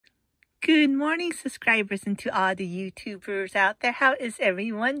Good morning, subscribers, and to all the YouTubers out there. How is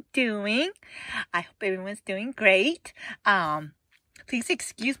everyone doing? I hope everyone's doing great. Please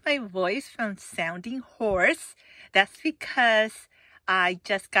excuse my voice from sounding hoarse. That's because I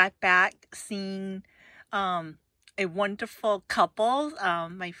just got back seeing a wonderful couple,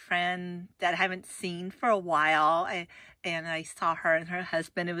 my friend that I haven't seen for a while. And I saw her and her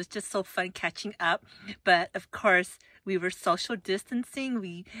husband. It was just so fun catching up. But of course, we were social distancing.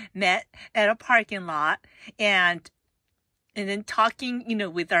 We met at a parking lot and then talking,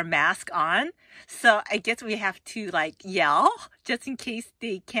 with our mask on. So I guess we have to yell just in case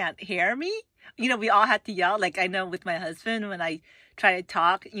they can't hear me. We all had to yell. Like I know with my husband, when I try to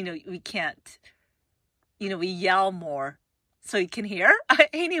talk, we can't, we yell more so you can hear.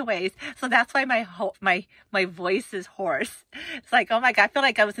 Anyways, so that's why my voice is hoarse. It's like, oh my God, I feel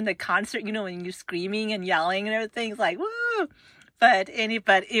like I was in the concert, when you're screaming and yelling and everything. It's like, woo! But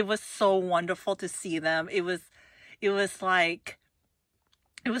it was so wonderful to see them. It was like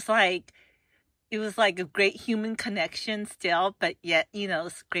a great human connection still, but yet,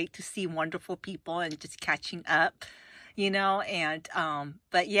 it's great to see wonderful people and just catching up.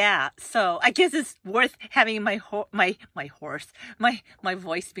 But yeah, so I guess it's worth having my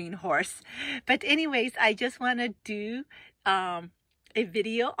voice being hoarse. But anyways, I just want to do, a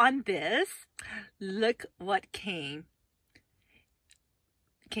video on this. Look what came.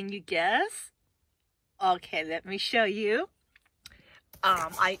 Can you guess? Okay, let me show you.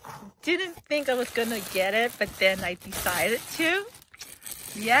 I didn't think I was gonna get it, but then I decided to.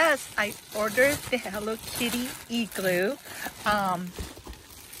 Yes, I ordered the Hello Kitty Igloo.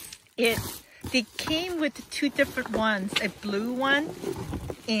 They came with two different ones, a blue one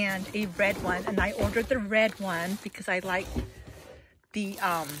and a red one. And I ordered the red one because I like the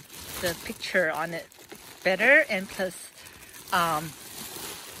picture on it better. And plus, I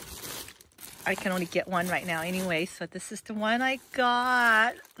can only get one right now anyway. So this is the one I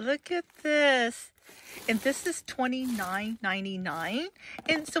got. Look at this. And this is $29.99.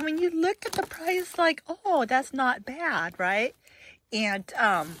 And so when you look at the price, like, oh, that's not bad, right? And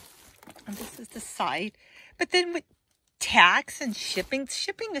this is the side. But then with tax and shipping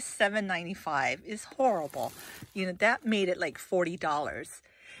is $7.95. Is horrible. That made it like $40.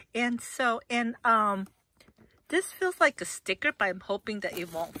 And so, this feels like a sticker, but I'm hoping that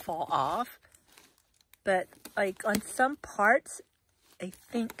it won't fall off. But like on some parts, I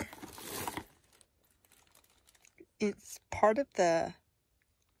think it's part of the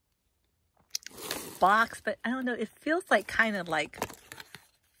box, but I don't know. It feels like kind of like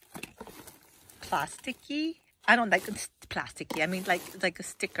plasticky. I don't like plasticky. I mean like a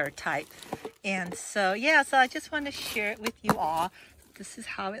sticker type. And so yeah, so I just want to share it with you all. This is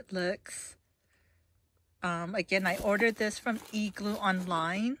how it looks. Again, I ordered this from Igloo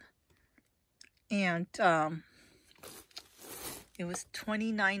online. And it was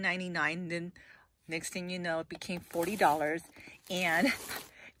 $29.99. Then next thing you know, it became $40. And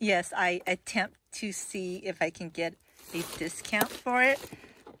yes, I attempt to see if I can get a discount for it.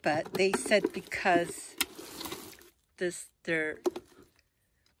 But they said because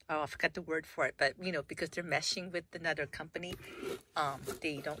I forgot the word for it, but because they're meshing with another company,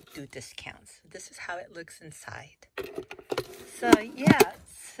 they don't do discounts. This is how it looks inside. So yeah,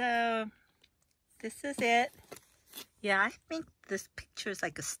 so this is it. Yeah, I think this picture is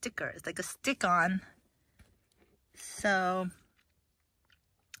like a sticker. It's like a stick-on. So,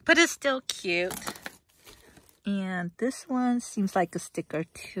 but it's still cute. And this one seems like a sticker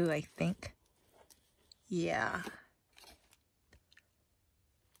too, I think. Yeah.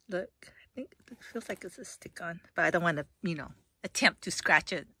 Look, I think it feels like it's a stick-on. But I don't want to, attempt to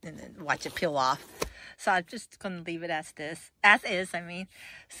scratch it and then watch it peel off. So I'm just going to leave it as is, I mean.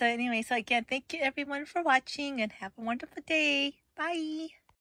 So anyway, so again, thank you everyone for watching and have a wonderful day. Bye.